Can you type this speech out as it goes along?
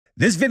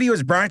This video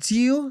is brought to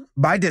you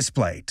by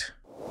Displate.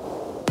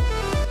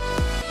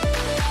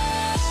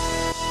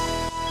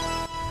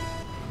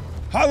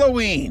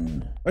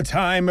 Halloween, a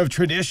time of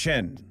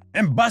tradition,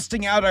 and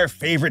busting out our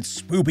favorite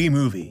spoopy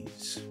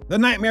movies. The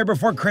Nightmare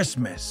Before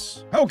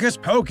Christmas, Hocus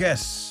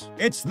Pocus,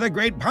 It's the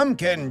Great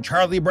Pumpkin,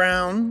 Charlie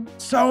Brown.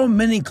 So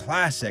many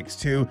classics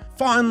to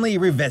fondly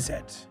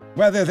revisit,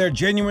 whether they're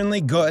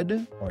genuinely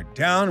good or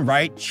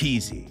downright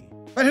cheesy.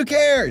 But who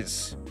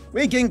cares?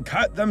 We can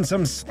cut them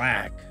some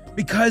slack,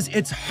 because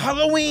it's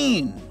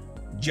Halloween.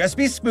 Just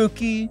be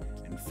spooky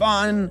and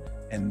fun,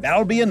 and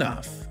that'll be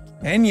enough.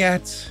 And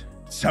yet,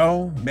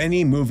 so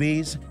many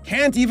movies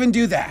can't even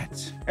do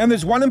that. And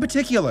there's one in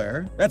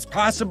particular that's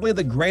possibly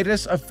the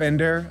greatest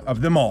offender of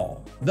them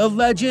all. The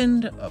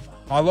Legend of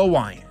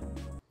Hallowaiian.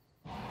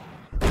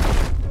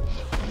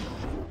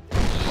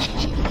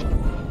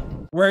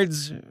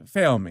 Words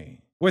fail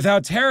me with how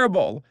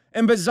terrible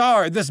and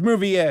bizarre this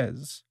movie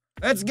is.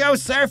 Let's go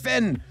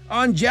surfing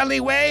on jelly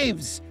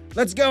waves.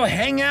 Let's go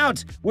hang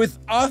out with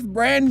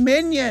off-brand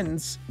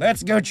minions.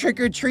 Let's go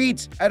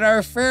trick-or-treat at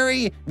our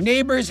furry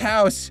neighbor's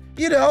house.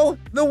 You know,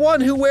 the one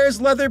who wears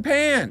leather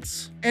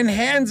pants and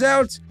hands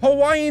out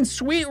Hawaiian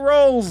sweet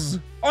rolls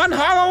on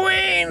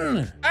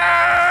Halloween.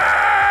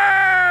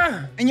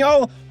 Ah! And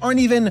y'all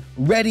aren't even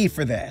ready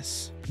for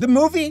this. The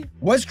movie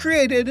was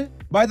created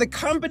by the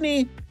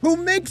company who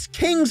makes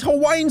King's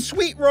Hawaiian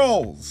sweet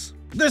rolls.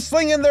 They're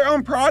slinging their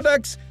own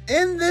products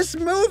in this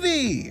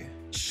movie.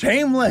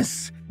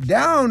 Shameless.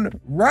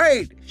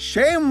 Downright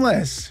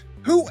shameless.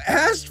 Who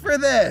asked for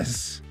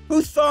this?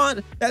 Who thought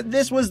that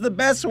this was the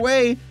best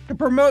way to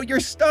promote your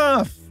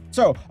stuff?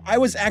 So I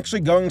was actually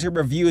going to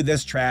review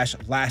this trash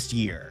last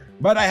year,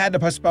 but I had to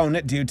postpone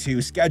it due to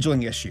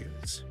scheduling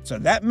issues. So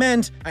that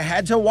meant I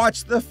had to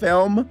watch the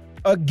film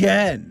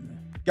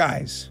again.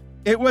 Guys,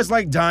 it was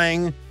like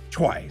dying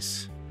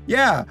twice.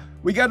 Yeah,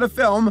 we got a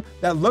film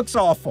that looks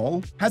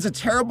awful, has a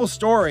terrible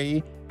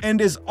story, and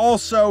is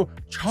also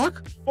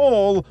chock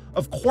full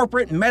of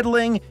corporate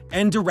meddling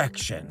and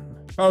direction.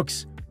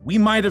 Folks, we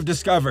might have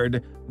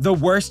discovered the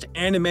worst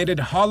animated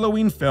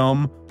Halloween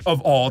film of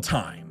all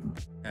time.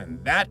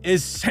 And that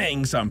is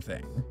saying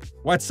something.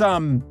 What's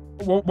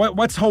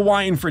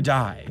Hawaiian for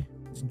die?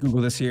 Let's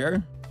Google this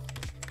here.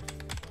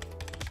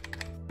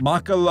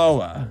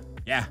 Makaloa.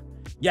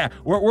 Yeah,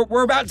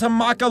 we're about to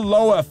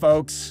Makaloa,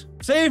 folks.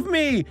 Save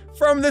me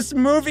from this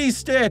movie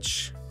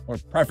stitch. Or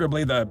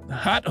preferably the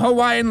hot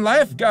Hawaiian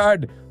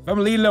lifeguard from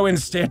Lilo and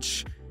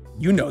Stitch.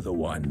 You know the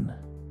one.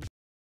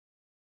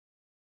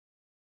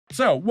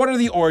 So, what are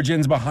the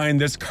origins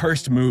behind this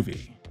cursed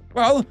movie?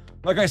 Well,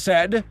 like I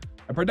said,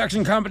 a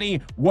production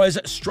company was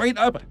straight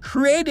up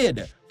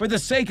created for the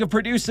sake of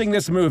producing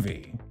this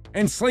movie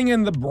and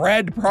slinging the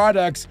bread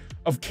products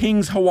of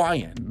King's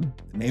Hawaiian.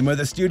 The name of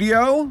the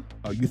studio?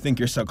 Oh, you think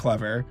you're so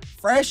clever.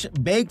 Fresh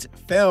Baked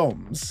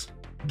Films.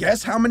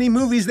 Guess how many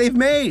movies they've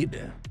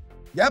made?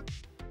 Yep.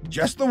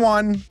 Just the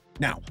one.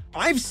 Now,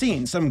 I've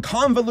seen some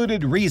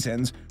convoluted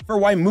reasons for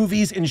why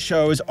movies and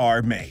shows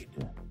are made.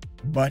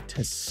 But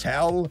to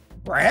sell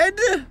bread?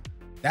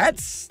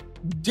 That's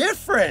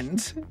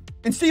different.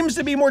 It seems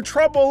to be more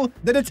trouble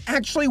than it's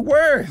actually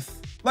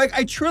worth. Like,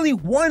 I truly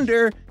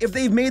wonder if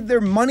they've made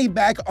their money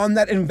back on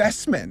that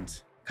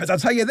investment. Because I'll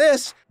tell you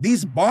this,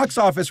 these box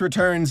office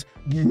returns,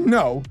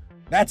 no,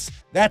 that's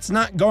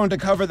not going to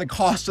cover the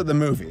cost of the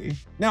movie.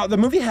 Now, the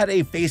movie had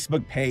a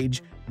Facebook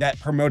page that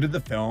promoted the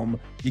film.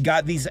 You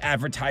got these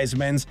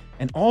advertisements,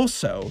 and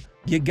also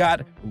you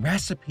got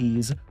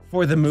recipes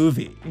for the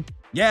movie.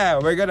 Yeah,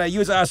 we're gonna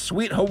use our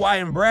sweet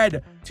Hawaiian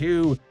bread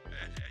to,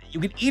 you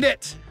can eat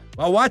it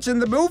while watching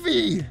the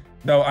movie.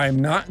 Though I'm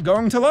not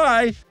going to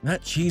lie,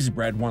 that cheese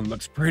bread one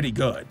looks pretty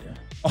good.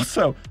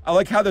 Also, I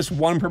like how this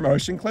one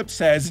promotion clip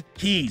says,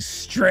 he's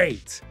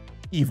straight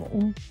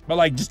evil. But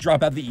like, just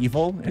drop out the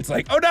evil. It's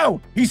like, oh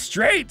no, he's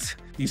straight.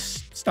 He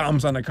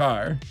stomps on a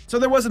car. So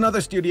there was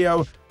another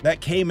studio that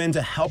came in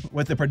to help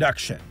with the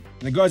production,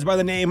 and it goes by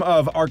the name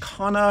of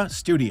Arcana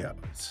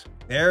Studios.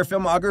 Their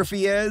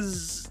filmography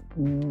is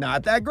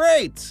not that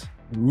great.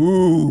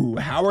 Ooh,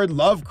 Howard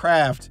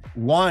Lovecraft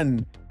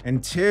 1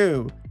 and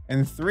 2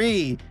 and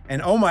 3,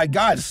 and oh my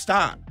God,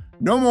 stop,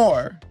 no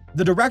more.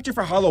 The director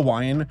for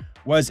Hallowaiian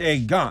was a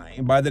guy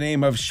by the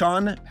name of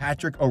Sean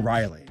Patrick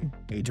O'Reilly,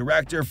 a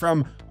director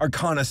from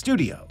Arcana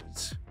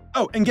Studios.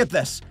 Oh, and get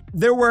this,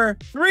 there were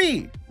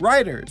 3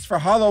 writers for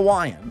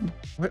Hallowaiian.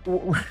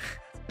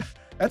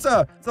 That's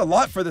a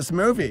lot for this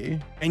movie,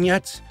 and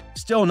yet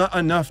still not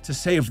enough to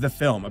save the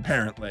film,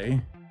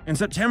 apparently. In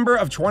September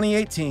of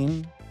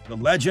 2018, The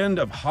Legend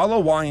of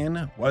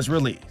Hallowaiian was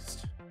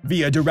released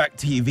via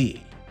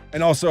DirecTV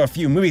and also a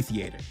few movie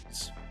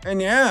theaters.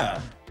 And yeah,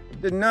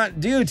 it did not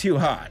do too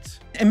hot.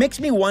 It makes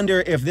me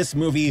wonder if this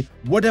movie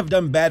would have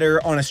done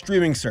better on a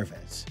streaming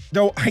service,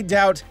 though I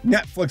doubt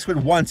Netflix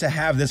would want to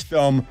have this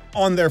film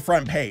on their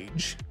front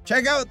page.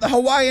 Check out the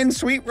Hawaiian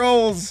sweet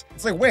rolls.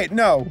 It's like, wait,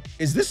 no,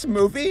 is this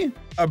movie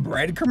a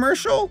bread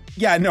commercial?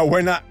 Yeah, no,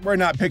 we're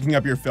not picking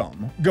up your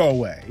film. Go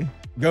away.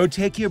 Go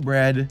take your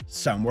bread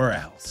somewhere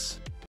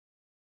else.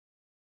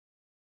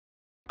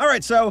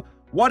 Alright, so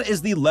what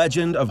is the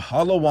Legend of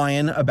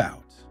Hallowaiian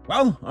about?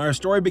 Well, our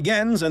story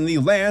begins in the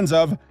lands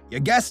of, you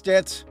guessed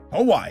it,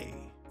 Hawaii.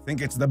 Think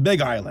it's the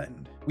Big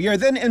Island. We are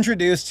then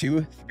introduced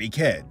to 3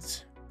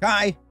 kids,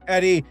 Kai,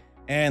 Eddie,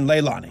 and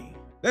Leilani.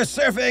 They're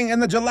surfing in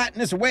the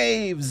gelatinous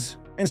waves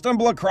and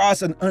stumble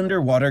across an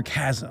underwater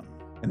chasm.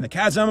 In the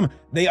chasm,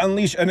 they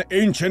unleash an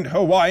ancient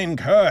Hawaiian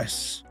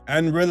curse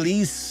and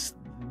release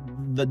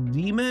the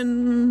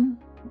demon?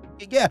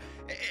 Yeah,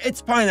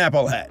 it's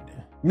Pineapple Head.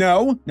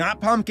 No,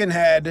 not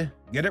Pumpkinhead.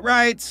 Get it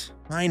right,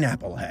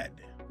 Pineapple Head,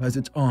 because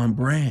it's on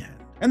brand.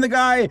 And the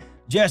guy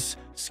just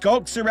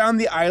skulks around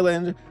the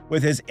island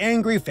with his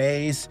angry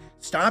face,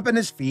 stomping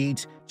his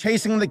feet,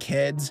 chasing the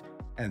kids,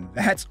 and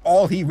that's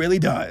all he really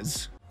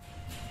does.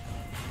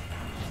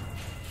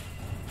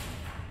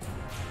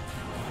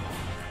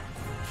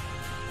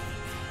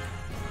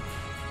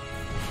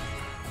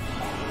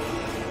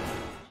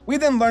 We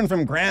then learn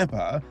from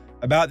Grandpa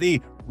about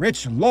the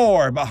rich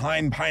lore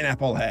behind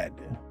Pineapple Head,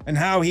 and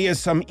how he is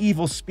some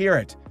evil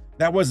spirit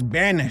that was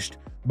banished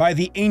by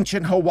the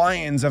ancient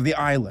Hawaiians of the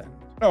island.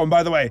 Oh, and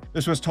by the way,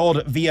 this was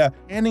told via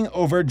handing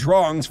over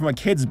drawings from a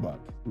kid's book.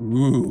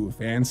 Ooh,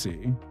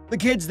 fancy. The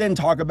kids then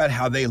talk about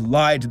how they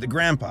lied to the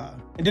grandpa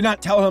and did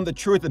not tell him the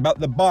truth about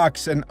the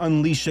box and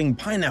unleashing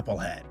Pineapple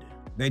Head.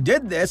 They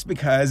did this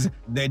because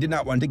they did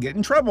not want to get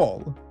in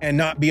trouble and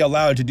not be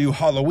allowed to do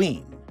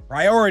Halloween.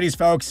 Priorities,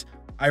 folks.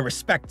 I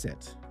respect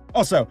it.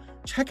 Also,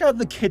 check out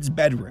the kids'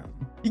 bedroom.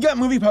 You got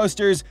movie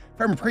posters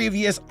from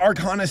previous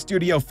Arcana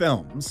Studio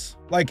films,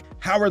 like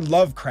Howard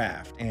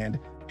Lovecraft and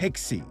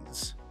Pics.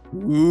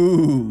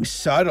 Ooh,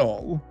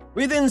 subtle.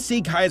 We then see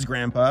Kai's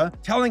grandpa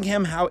telling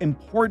him how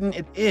important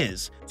it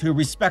is to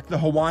respect the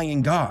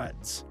Hawaiian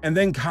gods. And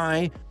then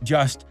Kai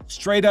just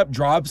straight up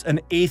drops an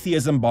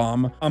atheism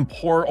bomb on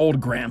poor old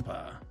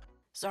grandpa.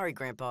 Sorry,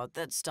 Grandpa,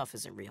 that stuff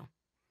isn't real.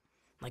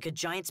 Like a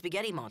giant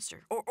spaghetti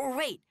monster. Or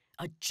wait,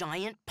 a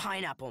giant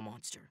pineapple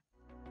monster.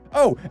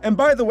 Oh, and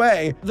by the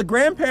way, the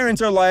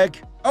grandparents are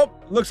like, oh,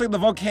 looks like the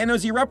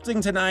volcano's erupting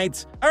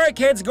tonight. All right,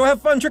 kids, go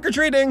have fun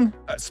trick-or-treating.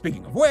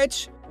 Speaking of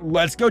which,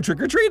 let's go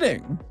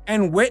trick-or-treating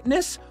and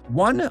witness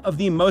one of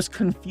the most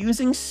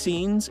confusing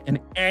scenes in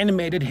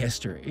animated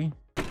history.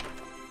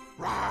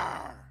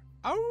 Rawr.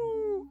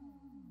 Oh.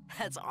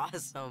 That's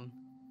awesome.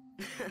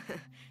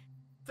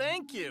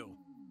 Thank you.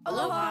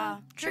 Aloha.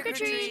 Trick or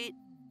treat.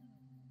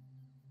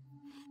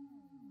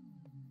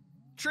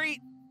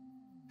 Treat.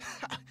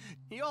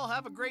 You all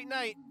have a great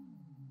night.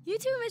 You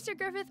too, Mr.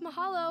 Griffith.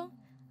 Mahalo.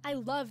 I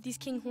love these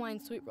King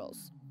Hawaiian sweet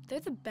rolls.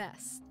 They're the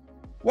best.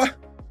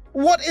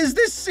 What is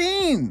this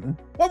scene?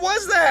 What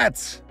was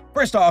that?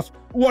 First off,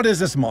 what is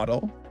this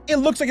model? It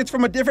looks like it's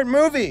from a different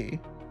movie.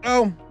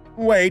 Oh,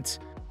 wait,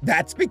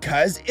 that's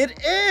because it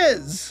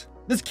is.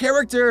 This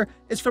character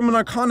is from an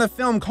Arcana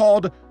film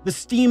called The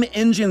Steam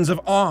Engines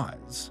of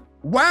Oz.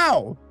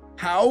 Wow,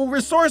 how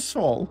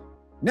resourceful.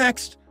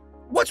 Next,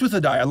 what's with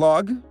the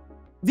dialogue?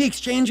 The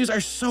exchanges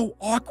are so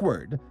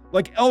awkward,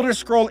 like Elder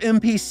Scroll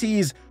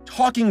NPCs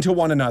talking to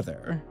one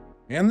another.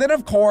 And then,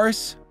 of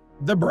course,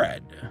 the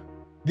bread.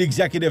 The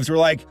executives were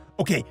like,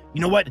 okay,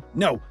 you know what?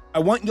 No, I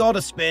want y'all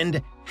to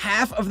spend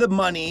half of the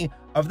money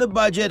of the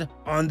budget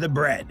on the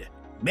bread.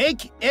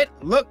 Make it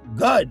look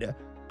good.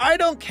 I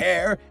don't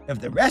care if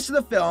the rest of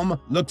the film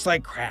looks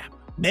like crap.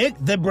 Make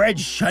the bread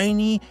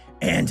shiny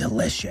and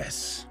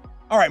delicious.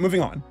 All right,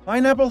 moving on.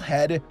 Pineapple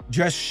Head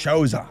just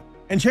shows up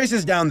and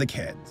chases down the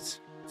kids.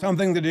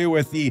 Something to do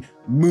with the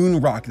moon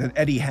rock that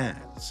Eddie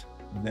has.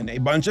 Then a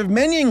bunch of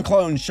minion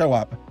clones show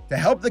up to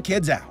help the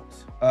kids out.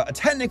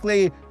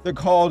 Technically, they're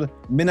called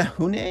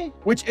Menehune,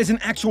 which is an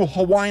actual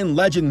Hawaiian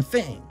legend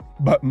thing.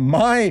 But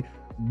my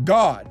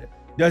God,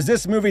 does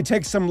this movie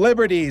take some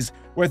liberties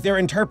with their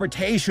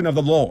interpretation of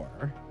the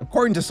lore.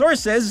 According to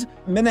sources,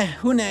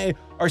 Menehune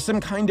are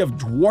some kind of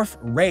dwarf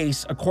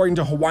race according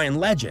to Hawaiian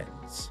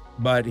legends.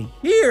 But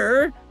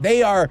here,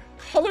 they are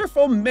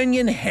colorful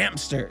minion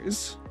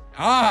hamsters.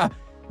 Ah,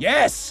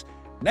 yes,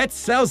 let's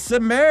sell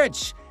some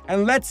merch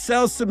and let's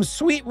sell some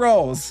sweet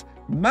rolls.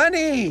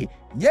 Money,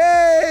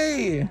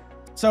 yay!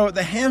 So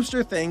the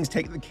hamster things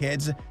take the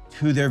kids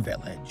to their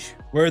village,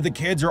 where the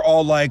kids are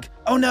all like,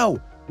 oh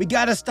no, we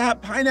gotta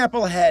stop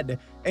Pineapple Head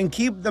and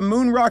keep the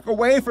moon rock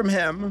away from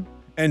him.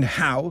 And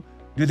how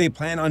do they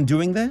plan on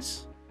doing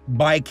this?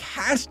 By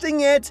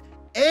casting it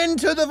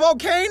into the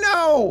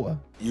volcano!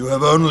 You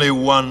have only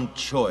one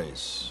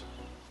choice.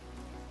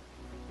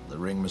 The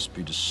ring must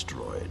be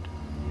destroyed.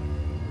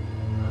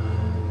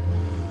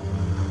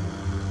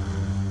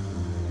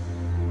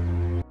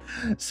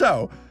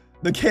 So,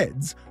 the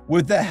kids,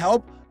 with the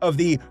help of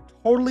the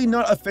totally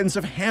not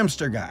offensive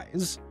hamster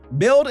guys,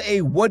 build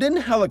a wooden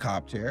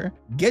helicopter,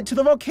 get to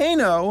the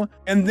volcano,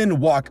 and then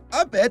walk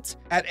up it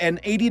at an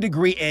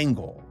 80-degree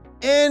angle,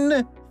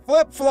 in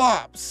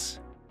flip-flops.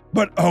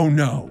 But oh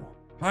no,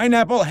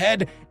 Pineapple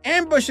Head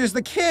ambushes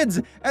the kids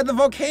at the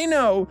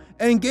volcano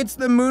and gets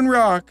the moon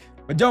rock.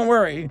 But don't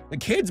worry, the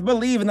kids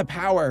believe in the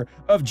power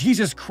of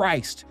Jesus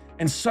Christ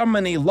and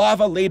summon a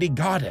lava lady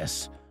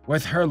goddess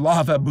with her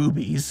lava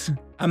boobies.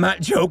 I'm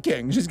not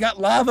joking, she's got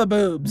lava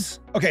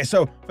boobs. Okay,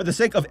 so for the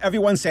sake of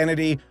everyone's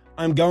sanity,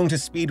 I'm going to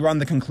speedrun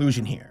the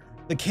conclusion here.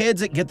 The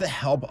kids get the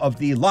help of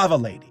the lava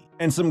lady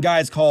and some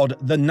guys called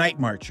the Night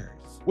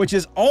Marchers, which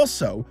is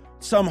also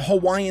some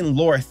Hawaiian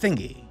lore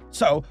thingy.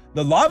 So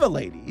the lava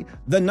lady,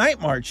 the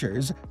Night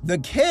Marchers, the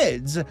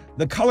kids,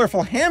 the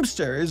colorful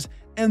hamsters,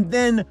 and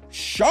then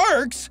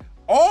sharks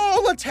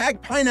all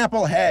attack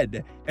Pineapple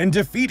Head and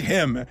defeat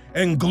him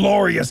in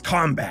glorious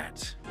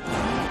combat.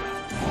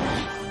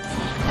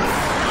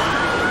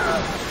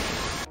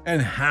 And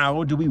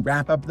how do we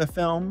wrap up the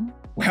film?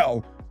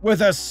 Well,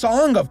 with a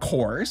song, of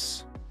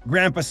course.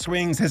 Grandpa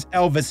swings his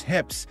Elvis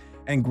hips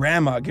and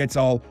Grandma gets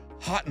all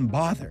hot and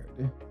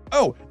bothered.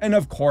 Oh, and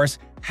of course,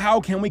 how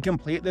can we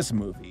complete this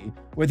movie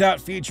without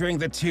featuring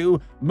the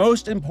two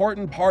most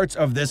important parts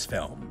of this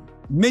film?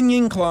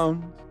 Minion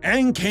clones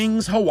and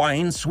King's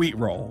Hawaiian sweet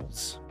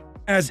rolls.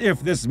 As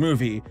if this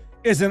movie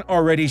isn't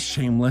already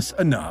shameless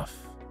enough.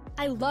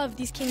 I love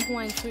these King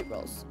Hawaiian sweet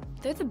rolls.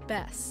 They're the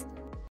best.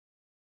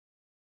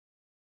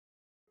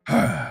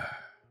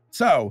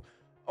 So,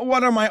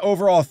 what are my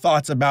overall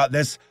thoughts about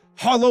this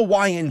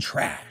Hallowaiian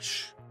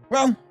trash?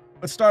 Well,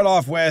 let's start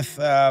off with,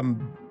 I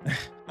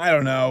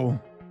don't know,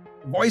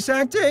 voice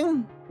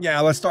acting? Yeah,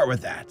 let's start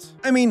with that.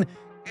 I mean,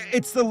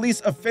 it's the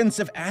least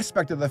offensive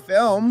aspect of the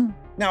film.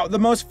 Now, the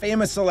most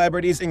famous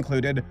celebrities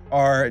included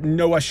are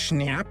Noah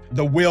Schnapp,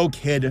 the Will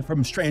Kid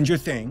from Stranger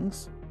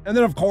Things, and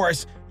then of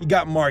course, you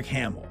got Mark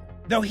Hamill.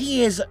 Though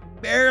he is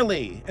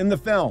barely in the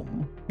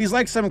film. He's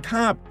like some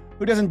cop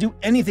who doesn't do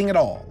anything at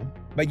all.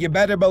 But you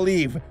better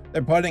believe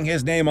they're putting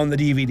his name on the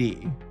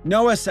DVD.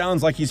 Noah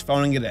sounds like he's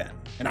phoning it in,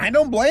 and I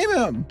don't blame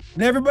him.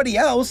 And everybody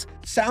else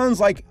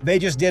sounds like they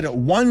just did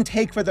one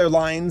take for their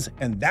lines,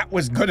 and that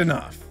was good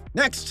enough.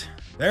 Next,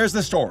 there's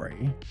the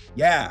story.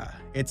 Yeah,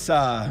 it's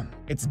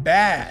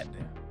bad.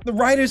 The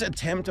writers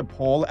attempt to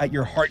pull at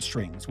your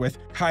heartstrings with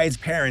Kai's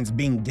parents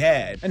being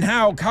dead, and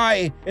how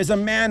Kai is a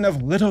man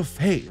of little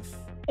faith.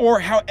 Or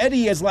how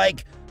Eddie is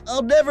like,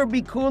 I'll never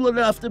be cool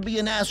enough to be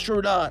an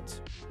astronaut.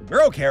 The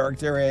girl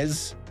character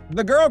is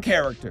the girl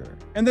character.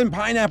 And then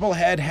Pineapple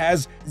Head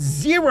has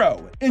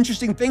zero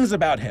interesting things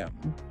about him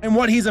and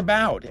what he's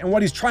about and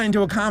what he's trying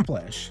to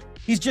accomplish.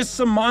 He's just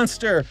some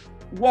monster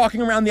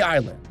walking around the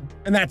island,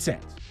 and that's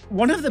it.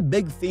 One of the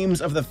big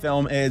themes of the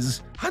film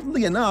is,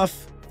 oddly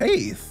enough,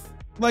 faith.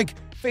 Like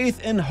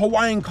faith in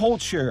Hawaiian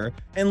culture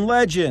and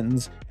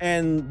legends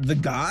and the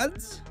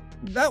gods?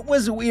 That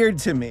was weird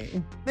to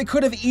me. They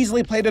could have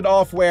easily played it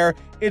off where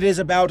it is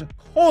about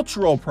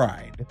cultural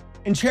pride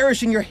and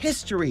cherishing your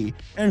history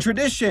and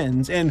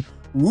traditions and,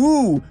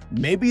 ooh,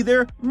 maybe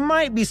there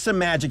might be some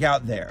magic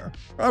out there.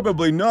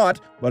 Probably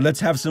not, but let's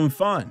have some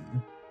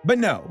fun. But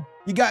no,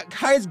 you got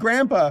Kai's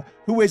grandpa,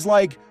 who is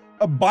like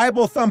a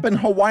Bible-thumping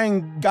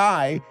Hawaiian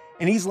guy,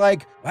 and he's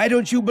like, why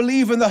don't you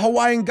believe in the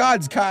Hawaiian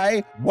gods,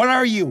 Kai? What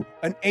are you,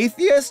 an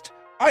atheist?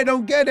 I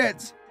don't get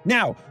it.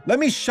 Now, let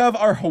me shove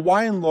our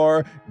Hawaiian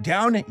lore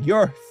down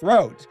your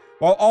throat,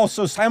 while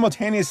also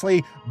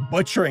simultaneously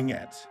butchering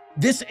it.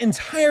 This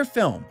entire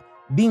film,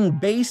 being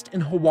based in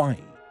Hawaii,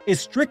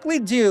 is strictly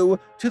due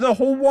to the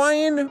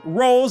Hawaiian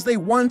roles they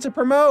want to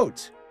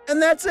promote.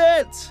 And that's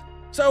it.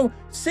 So,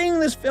 seeing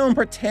this film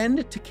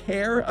pretend to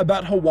care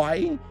about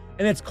Hawaii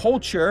and its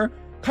culture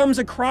comes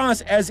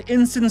across as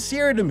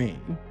insincere to me.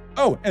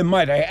 Oh, and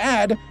might I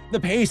add, the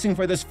pacing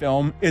for this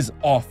film is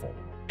awful.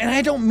 And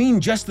I don't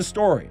mean just the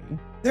story.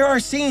 There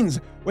are scenes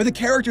where the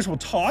characters will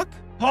talk,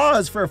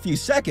 pause for a few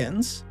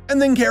seconds,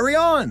 and then carry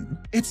on.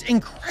 It's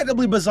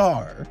incredibly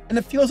bizarre, and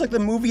it feels like the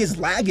movie is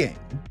lagging.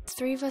 The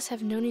three of us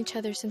have known each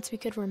other since we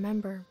could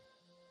remember.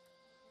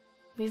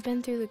 We've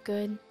been through the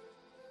good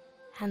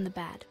and the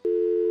bad.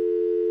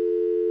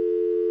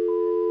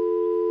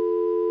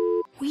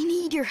 We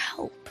need your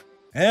help.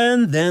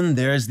 And then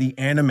there's the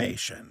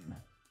animation.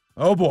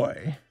 Oh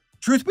boy.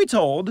 Truth be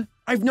told,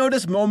 I've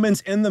noticed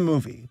moments in the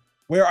movie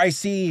where I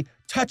see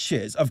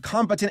touches of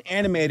competent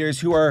animators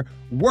who are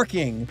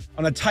working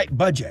on a tight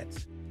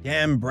budget.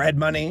 Damn bread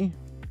money.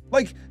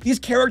 Like, these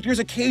characters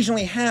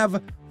occasionally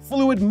have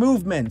fluid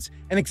movements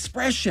and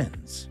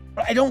expressions,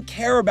 but I don't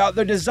care about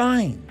their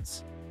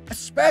designs,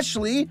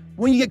 especially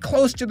when you get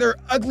close to their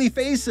ugly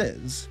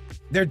faces.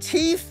 Their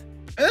teeth?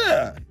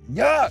 Ugh,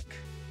 yuck.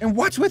 And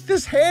what's with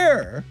this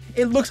hair?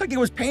 It looks like it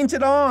was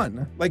painted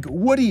on, like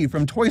Woody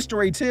from Toy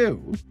Story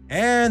 2.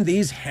 And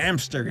these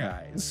hamster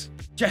guys.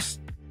 Just,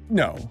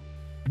 no.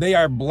 They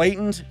are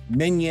blatant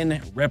Minion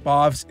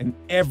ripoffs in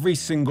every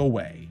single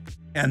way,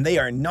 and they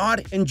are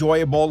not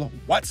enjoyable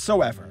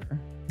whatsoever.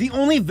 The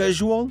only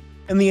visual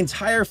in the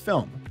entire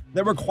film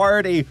that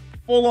required a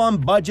full-on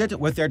budget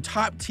with their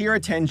top-tier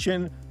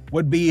attention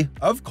would be,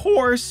 of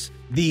course,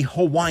 the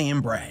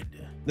Hawaiian bread.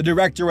 The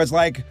director was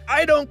like,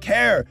 I don't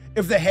care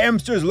if the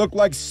hamsters look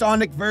like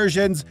Sonic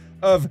versions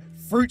of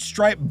fruit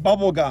stripe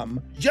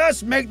bubblegum,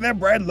 just make the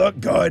bread look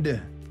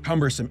good.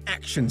 Cumbersome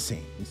action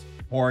scenes,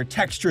 or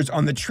textures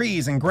on the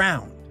trees and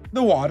ground.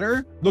 The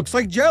water looks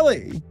like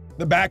jelly.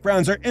 The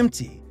backgrounds are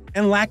empty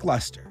and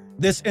lackluster.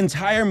 This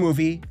entire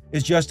movie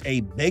is just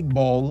a big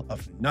bowl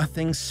of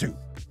nothing soup.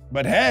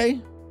 But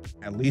hey,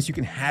 at least you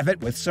can have it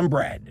with some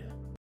bread.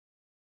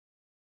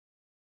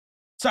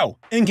 So,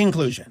 in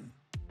conclusion,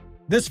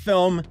 this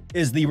film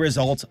is the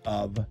result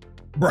of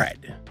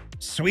bread.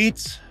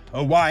 Sweet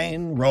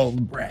Hawaiian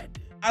rolled bread.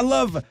 I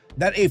love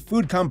that a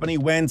food company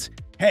went,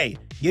 hey,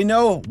 you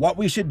know what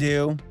we should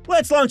do?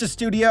 Let's launch a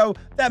studio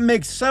that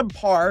makes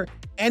subpar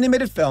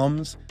animated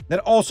films that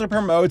also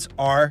promotes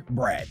our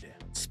bread.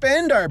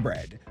 Spend our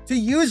bread, to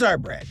use our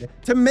bread,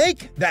 to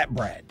make that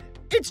bread.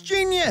 It's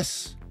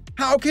genius!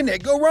 How can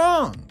it go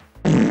wrong?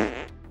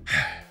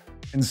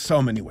 In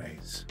so many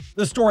ways.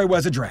 The story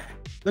was a drag.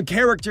 The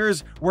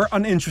characters were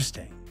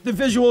uninteresting. The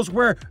visuals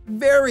were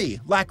very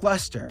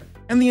lackluster.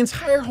 And the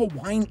entire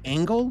Hawaiian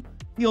angle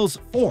feels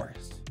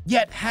forced,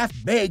 yet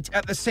half-baked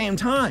at the same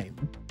time.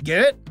 Get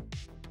it?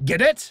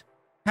 Get it?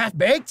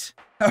 Half-baked?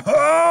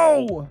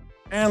 Oh!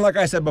 And like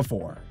I said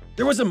before,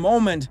 there was a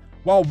moment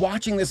while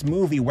watching this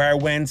movie where I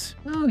went,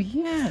 oh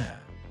yeah,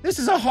 this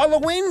is a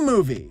Halloween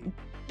movie.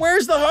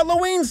 Where's the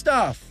Halloween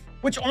stuff?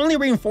 Which only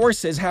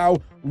reinforces how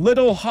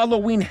little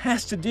Halloween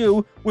has to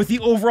do with the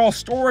overall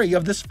story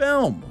of this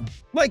film.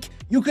 Like,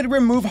 you could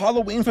remove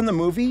Halloween from the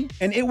movie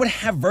and it would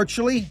have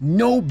virtually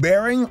no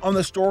bearing on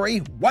the story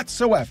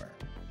whatsoever.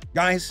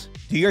 Guys,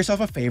 do yourself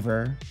a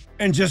favor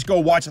and just go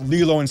watch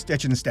Lilo and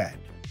Stitch instead.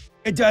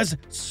 It does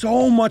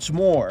so much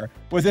more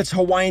with its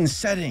Hawaiian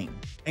setting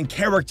and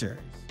characters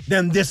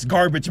than this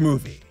garbage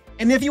movie.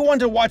 And if you want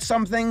to watch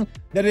something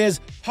that is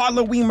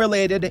Halloween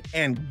related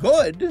and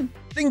good,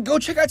 then go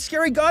check out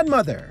Scary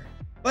Godmother.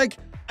 Like,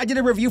 I did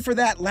a review for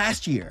that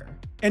last year,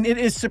 and it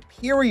is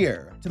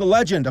superior to the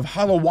Legend of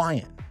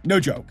Hallowaiian. No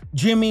joke,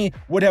 Jimmy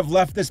would have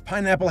left this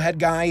pineapple head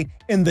guy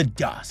in the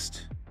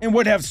dust and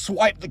would have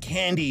swiped the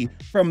candy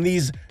from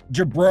these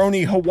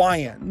jabroni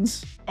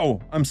Hawaiians.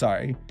 Oh, I'm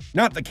sorry,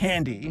 not the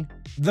candy,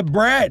 the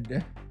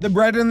bread. The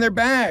bread in their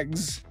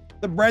bags.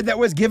 The bread that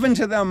was given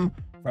to them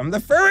from the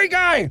furry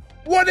guy.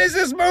 What is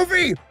this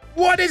movie?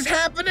 What is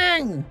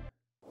happening?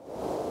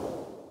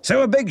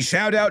 So a big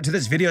shout out to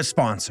this video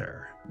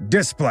sponsor,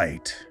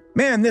 Displate.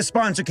 Man, this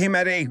sponsor came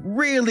at a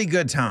really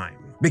good time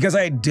because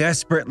I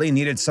desperately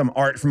needed some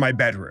art for my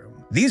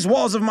bedroom. These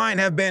walls of mine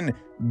have been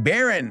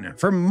barren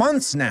for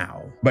months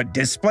now, but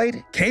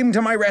Displate came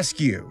to my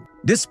rescue.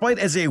 Displate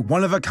is a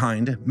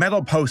one-of-a-kind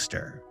metal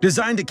poster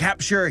designed to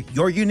capture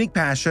your unique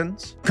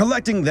passions,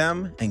 collecting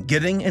them and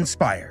getting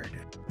inspired.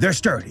 They're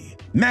sturdy,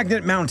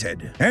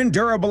 magnet-mounted, and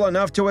durable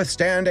enough to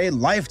withstand a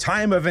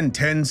lifetime of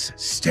intense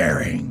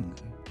staring.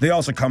 They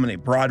also come in a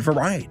broad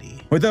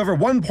variety, with over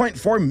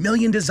 1.4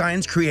 million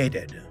designs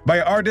created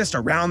by artists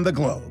around the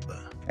globe.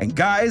 And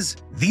guys,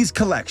 these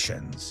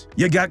collections,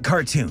 you got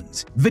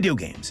cartoons, video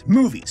games,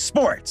 movies,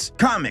 sports,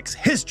 comics,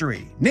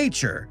 history,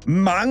 nature,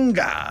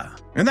 manga.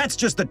 And that's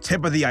just the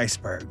tip of the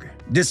iceberg.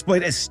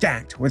 Displate is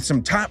stacked with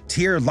some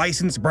top-tier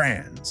licensed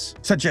brands,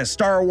 such as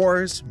Star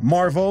Wars,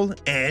 Marvel,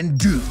 and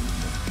Doom.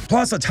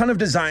 Plus a ton of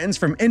designs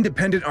from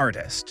independent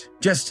artists.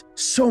 Just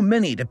so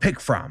many to pick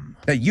from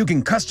that you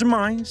can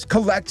customize,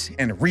 collect,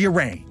 and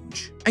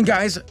rearrange. And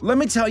guys, let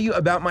me tell you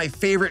about my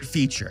favorite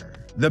feature,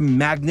 the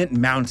Magnet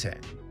Mountain.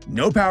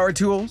 No power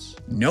tools,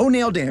 no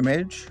nail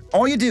damage.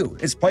 All you do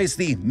is place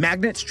the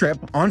magnet strip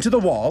onto the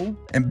wall,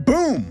 and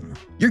boom,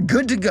 you're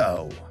good to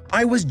go.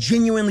 I was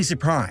genuinely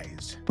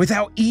surprised with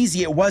how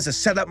easy it was to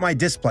set up my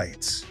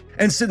displays.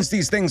 And since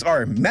these things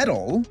are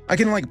metal, I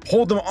can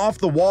pull them off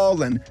the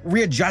wall and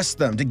readjust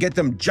them to get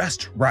them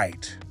just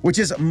right, which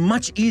is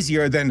much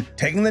easier than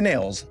taking the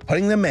nails,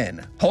 putting them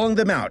in, pulling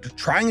them out,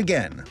 trying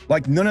again.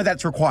 None of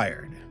that's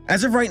required.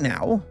 As of right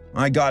now,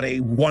 I got a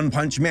One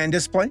Punch Man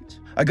display,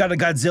 I got a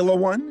Godzilla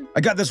one,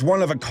 I got this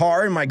one of a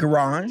car in my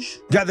garage,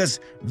 got this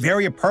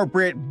very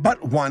appropriate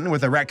butt one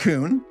with a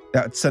raccoon.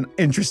 That's an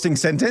interesting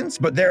sentence,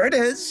 but there it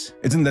is.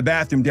 It's in the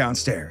bathroom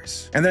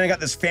downstairs. And then I got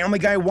this Family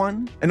Guy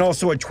one, and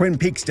also a Twin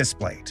Peaks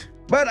display.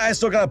 But I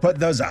still gotta put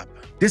those up.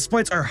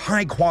 Displays are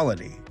high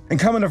quality and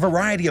come in a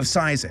variety of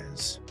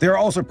sizes. They are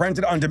also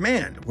printed on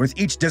demand, with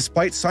each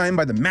display signed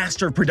by the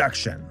master of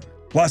production.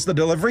 Plus the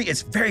delivery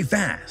is very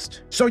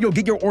fast, so you'll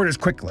get your orders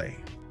quickly.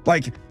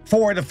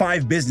 4 to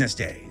 5 business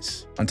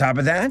days. On top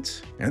of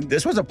that, and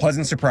this was a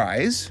pleasant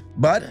surprise,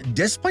 but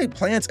Displate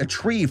plants a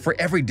tree for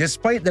every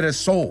display that is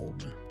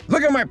sold.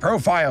 Look at my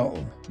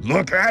profile.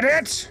 Look at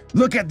it.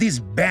 Look at these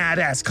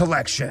badass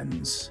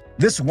collections.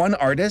 This one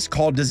artist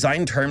called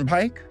Design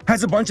Turnpike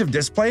has a bunch of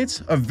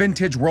displays of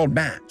vintage world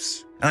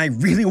maps, and I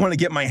really want to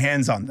get my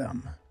hands on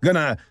them.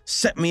 Gonna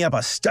set me up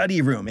a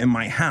study room in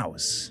my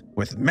house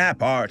with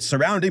map art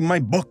surrounding my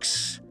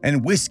books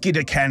and whiskey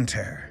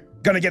decanter.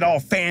 Gonna get all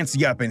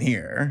fancy up in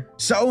here.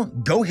 So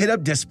go hit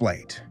up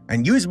Displate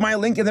and use my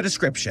link in the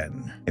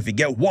description. If you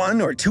get 1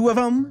 or 2 of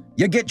them,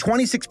 you get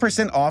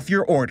 26% off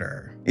your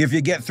order. If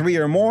you get 3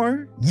 or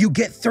more, you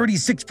get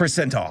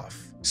 36% off.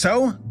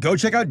 So go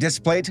check out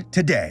Displate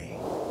today.